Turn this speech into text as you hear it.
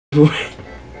Like,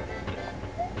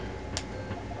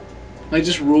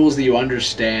 just rules that you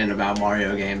understand about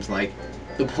Mario games. Like,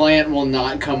 the plant will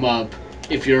not come up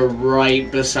if you're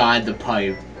right beside the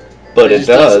pipe. But it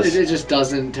does. It just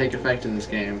doesn't take effect in this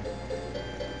game.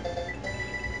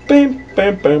 Bam,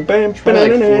 bam, bam, bam. There's probably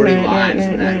like 40 lines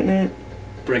in that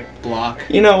brick block.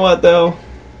 You know what, though?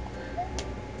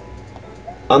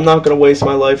 I'm not gonna waste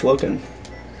my life looking.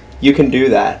 You can do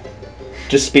that.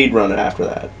 Just speedrun it after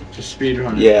that. Just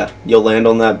speedrun it? Yeah, you'll land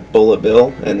on that bullet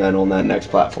bill and then on that next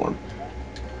platform.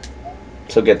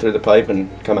 So get through the pipe and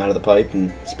come out of the pipe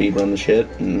and speedrun the shit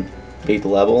and beat the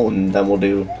level, and then we'll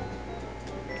do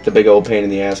the big old pain in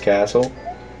the ass castle.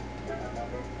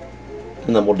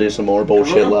 And then we'll do some more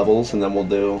bullshit levels, and then we'll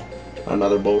do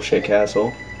another bullshit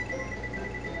castle.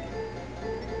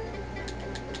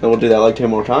 Then we'll do that like 2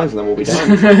 more times, and then we'll be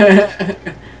done.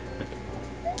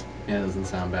 Yeah, it doesn't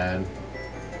sound bad.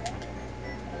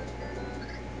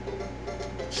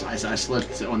 I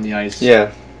slipped on the ice.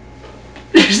 Yeah.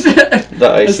 The icy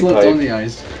I slipped pipe. on the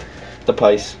ice. The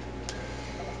pice.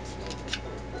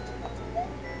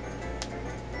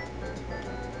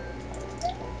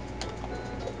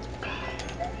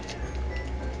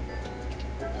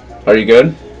 Are you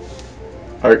good?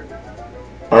 Are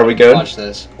we good? Watch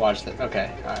this. Watch this. Okay,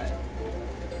 alright.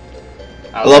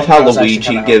 I love how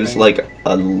Luigi gives like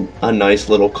a nice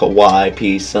little kawaii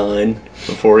peace sign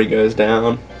before he goes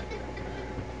down.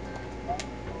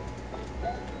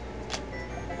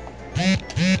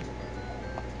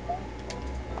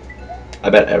 I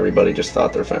bet everybody just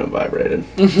thought their phone vibrated.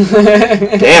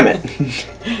 Damn it!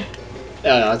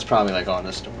 Oh, no, it's probably like on a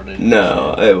distorted.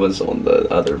 No, it was on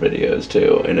the other videos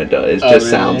too, and it does. It just really?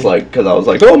 sounds like, because I was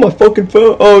like, oh, my fucking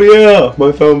phone. Oh yeah,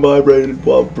 my phone vibrated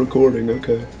while recording.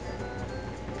 Okay.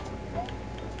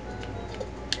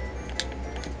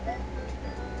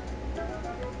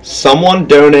 Someone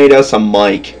donate us a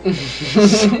mic.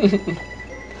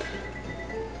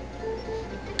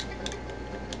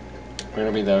 We're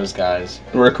gonna be those guys.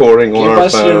 Recording on our phone. Give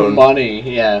us your money,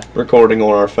 yeah. Recording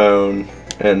on our phone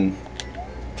and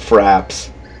fraps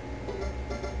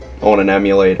on an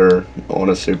emulator, on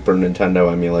a Super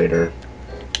Nintendo emulator,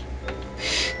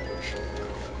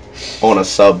 on a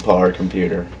subpar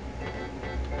computer.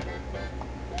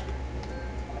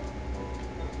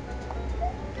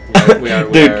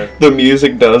 Dude, the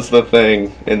music does the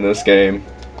thing in this game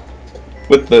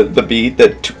with the beat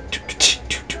that,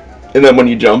 and then when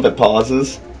you jump it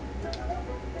pauses.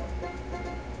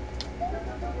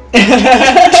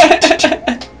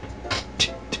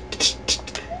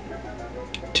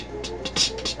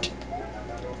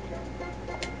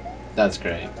 That's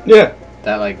great. Yeah.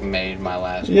 That like made my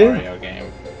last Mario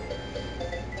game.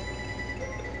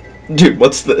 Dude,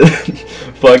 what's the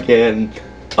fucking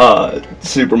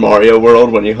Super Mario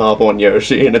World when you hop on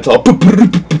Yoshi and it's all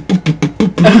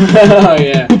Oh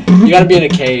yeah. You gotta be in a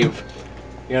cave.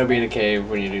 You gotta be in a cave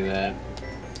when you do that.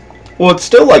 Well, it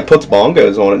still like puts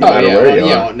bongos on it no matter where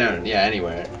you are. No, yeah,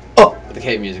 anywhere. Oh. But the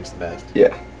cave music's the best.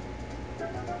 Yeah.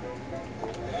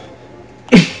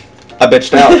 I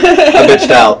bitched out. I bitched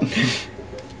out.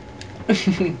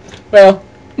 Well.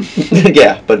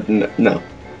 Yeah, but no.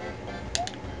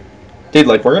 Dude,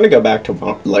 like, we're gonna go back to,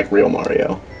 like, real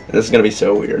Mario. And this is gonna be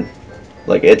so weird.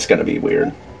 Like, it's gonna be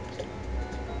weird.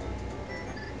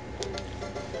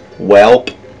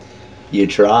 Welp. You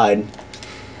tried.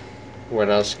 What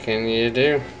else can you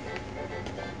do?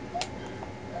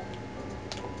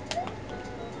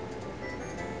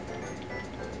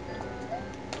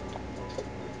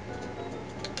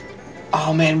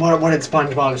 Oh man, what did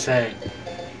SpongeBob say?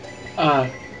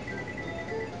 At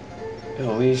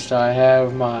least I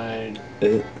have my...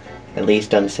 At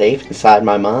least I'm safe inside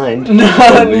my mind. No,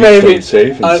 at least maybe. I'm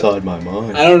safe inside my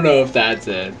mind. I don't know if that's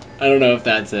it. I don't know if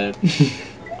that's it.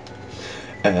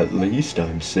 At least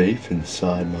I'm safe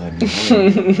inside my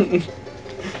mind.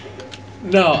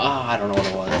 No, I don't know what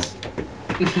it was.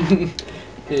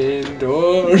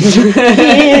 Indoors.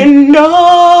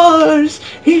 Indoors.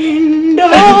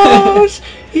 Indoors.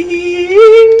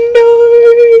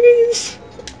 Indoors.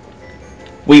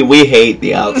 We hate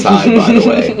the outside, by the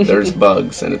way. There's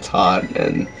bugs and it's hot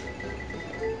and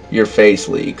your face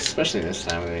leaks. Especially this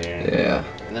time of the year. Yeah.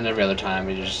 And then every other time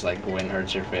it just like wind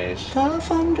hurts your face.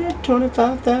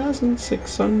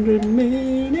 525,600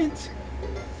 minutes.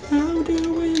 How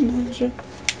do we measure?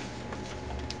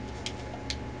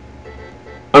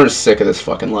 I'm just sick of this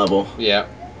fucking level. Yeah.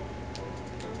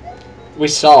 We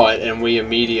saw it and we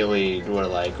immediately were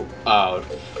like, oh.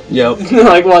 Yep.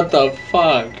 Like, what the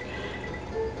fuck?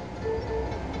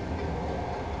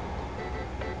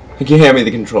 Like, you hand me the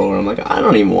controller, I'm like, I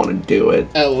don't even want to do it.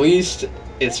 At least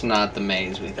It's not the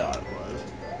maze we thought it was.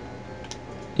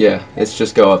 Yeah, it's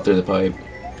just go up through the pipe.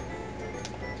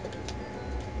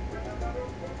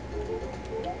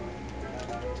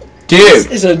 Dude! This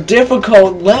is a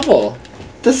difficult level.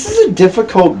 This is a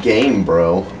difficult game,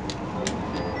 bro.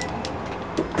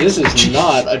 This is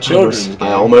not a children's game.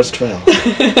 I almost fell.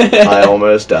 I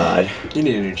almost died. You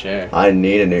need a new chair. I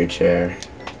need a new chair.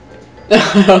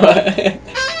 I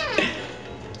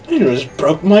almost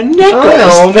broke my neck. I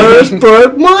almost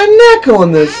broke my neck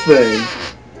on this thing.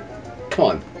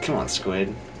 Come on,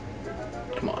 Squid.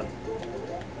 Come on.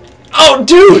 Oh,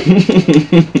 dude!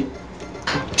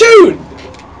 Dude!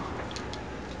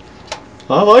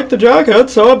 I like the jacket,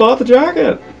 so I bought the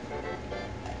jacket.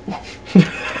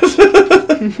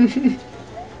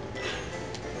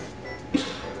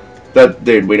 That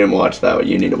dude, we didn't watch that.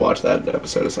 You need to watch that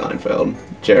episode of Seinfeld.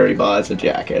 Jerry buys a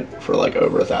jacket for like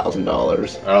over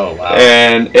 $1,000. Oh wow!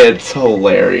 And it's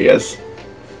hilarious.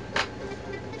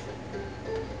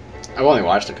 I've only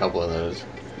watched a couple of those.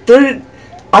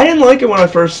 I didn't like it when I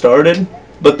first started,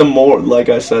 but the more, like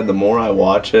I said, the more I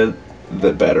watch it,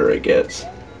 the better it gets.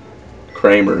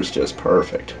 Kramer's just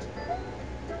perfect.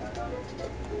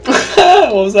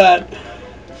 What was that?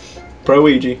 Pro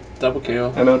Ouija. Double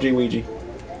kill. MLG Ouija.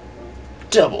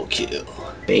 Double kill.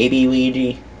 Baby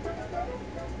Ouija.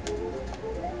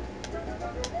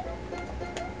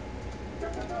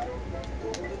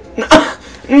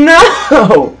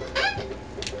 No!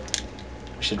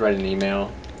 We should write an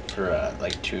email for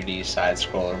like 2D side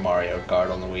scroller Mario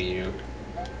Kart on the Wii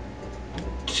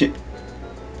U.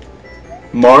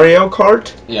 Mario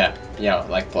Kart? Yeah,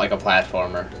 like a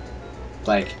platformer,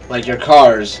 like your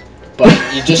cars, but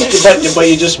you just but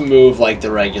you just move like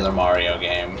the regular Mario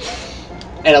game,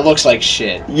 and it looks like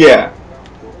shit. Yeah.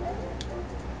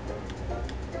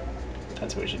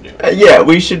 That's what we should do. Yeah,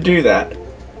 we should do that.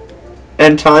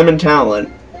 And Time and Talent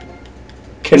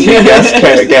can be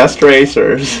guest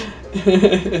racers.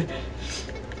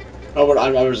 Oh, but I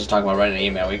was just talking about writing an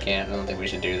email. We can't. I don't think we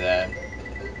should do that.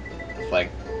 Like.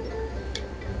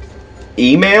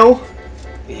 Email?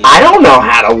 I don't know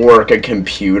how to work a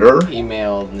computer.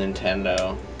 Email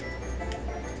Nintendo.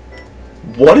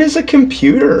 What is a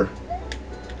computer?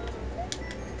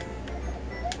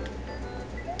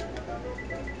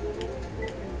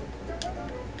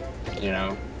 You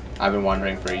know, I've been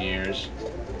wondering for years.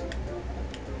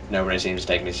 Nobody seems to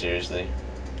take me seriously.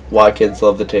 Why kids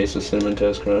love the taste of Cinnamon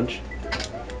Toast Crunch?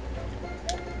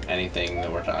 Anything that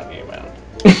we're talking about.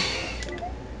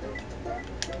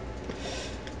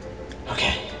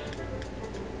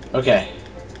 Okay.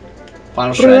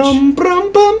 Final stretch. Brum,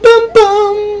 brum, bum, bum,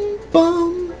 bum,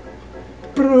 bum.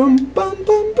 Brum, bum,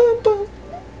 bum, bum, bum.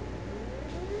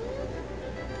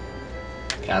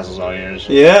 Castle's all yours.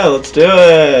 Yeah, let's do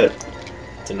it.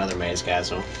 It's another maze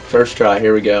castle. First try,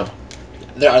 here we go.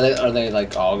 Are they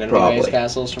like all gonna be maze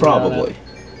castles from now on Probably. out?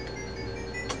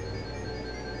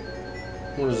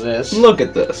 What is this? Look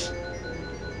at this.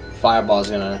 Fireball's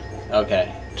gonna.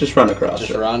 Okay. Just run across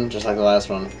Just it. run, just like the last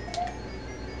one.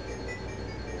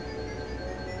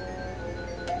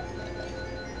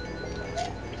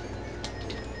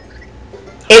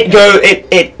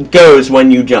 It goes when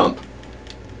you jump.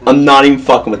 I'm not even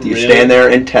fucking with you. Really? Stand there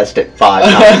and test it 5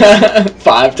 times.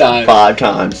 5 times. 5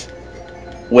 times.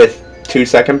 With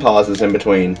 2-second pauses in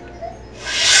between.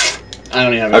 I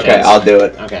don't even have a Okay, chance. I'll do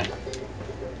it. Okay.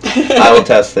 I will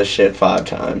test this shit 5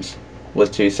 times.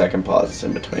 With 2-second pauses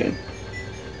in between.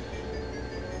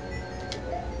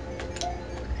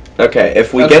 Okay,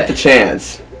 if we get the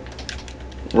chance,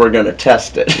 we're gonna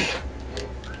test it.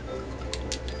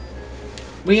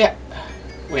 We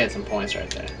had some points right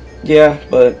there. Yeah,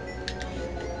 but...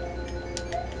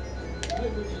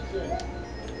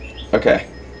 Okay.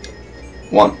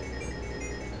 1.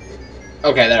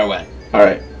 Okay, there it went.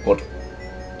 Alright, well...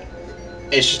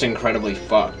 It's just incredibly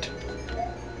fucked.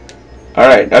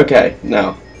 Alright, okay,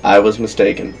 no. I was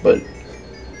mistaken, but...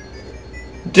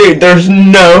 Dude, there's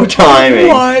no timing!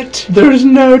 What? There's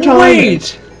no timing!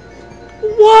 Wait!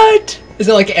 What? Is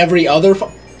it like every other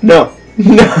No.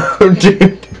 No,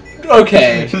 dude.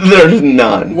 Okay. There's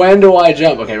none. When do I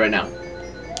jump? Okay, right now.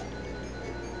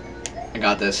 I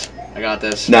got this.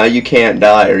 Now you can't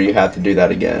die or you have to do that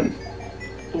again.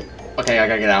 Okay, I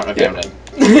gotta get out. Okay, Yeah. I'm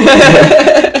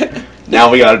dead.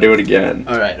 Now we gotta do it again.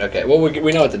 Alright, okay. Well,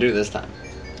 we know what to do this time.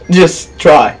 Just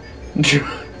try.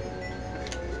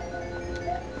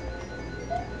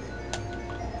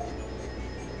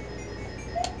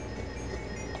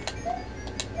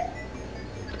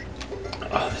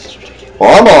 Oh, this is ridiculous.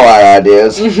 Well, I'm all out of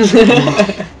ideas.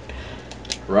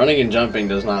 Running and jumping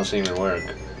does not seem to work.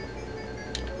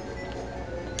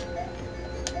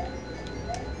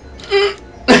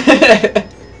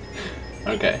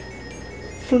 Okay.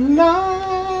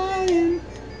 Flying.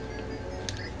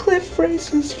 Cliff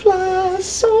races fly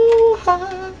so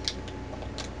high.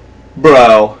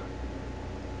 Bro,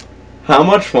 how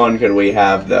much fun could we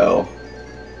have though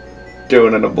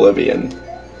doing an Oblivion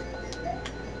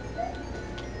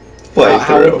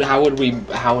playthrough? How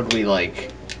would we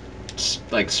like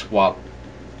swap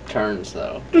turns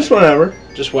though? Just whenever.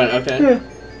 Just went okay. Yeah.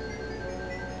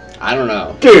 I don't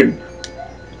know, Dude,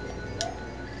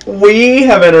 we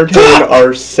have entertained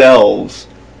ourselves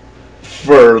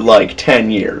for like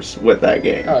 10 years with that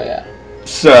game. Oh yeah.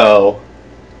 So,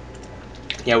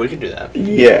 Yeah, we could do that.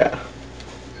 yeah.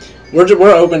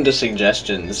 We're open to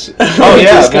suggestions. Oh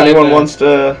yeah, if anyone wants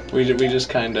to... We just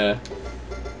kind of.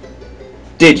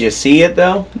 Did you see it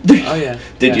though? Oh yeah.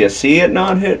 Did yeah. you see it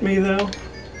not hit me though?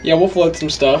 Yeah, we'll float some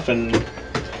stuff and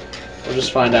we'll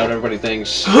just find out what everybody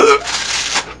thinks.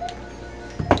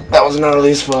 That was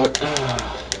gnarly as fuck.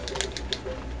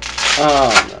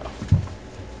 Oh no.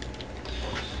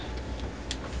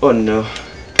 Oh no.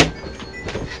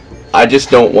 I just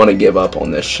don't want to give up on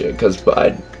this shit because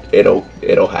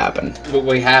it'll happen. But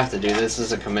we have to do this.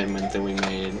 Is a commitment that we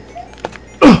made.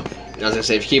 I was gonna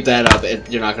say, if you keep that up,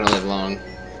 you're not gonna live long.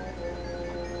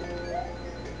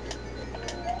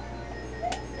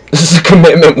 This is a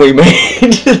commitment we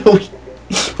made.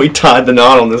 we tied the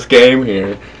knot on this game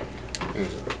here.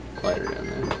 There's a lighter down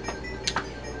there.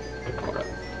 Hold up.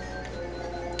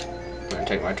 I'm gonna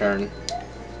take my turn.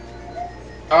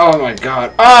 Oh my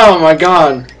god. Oh my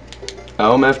god.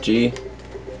 OMFG.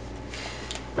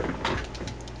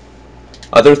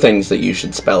 Other things that you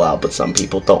should spell out, but some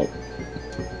people don't.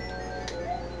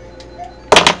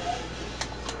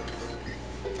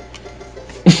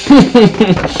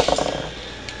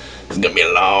 It's gonna be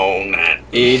a long night.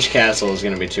 Each castle is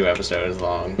gonna be 2 episodes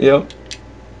long. Yep.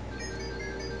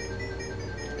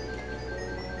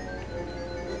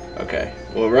 Okay.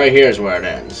 Well, right here is where it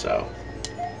ends, so.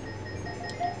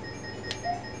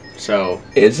 So.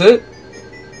 Is it?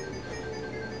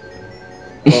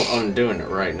 Well, I'm doing it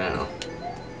right now.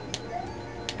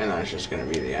 And that's just gonna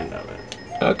be the end of it.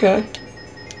 Okay.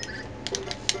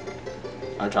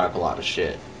 I talk a lot of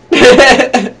shit.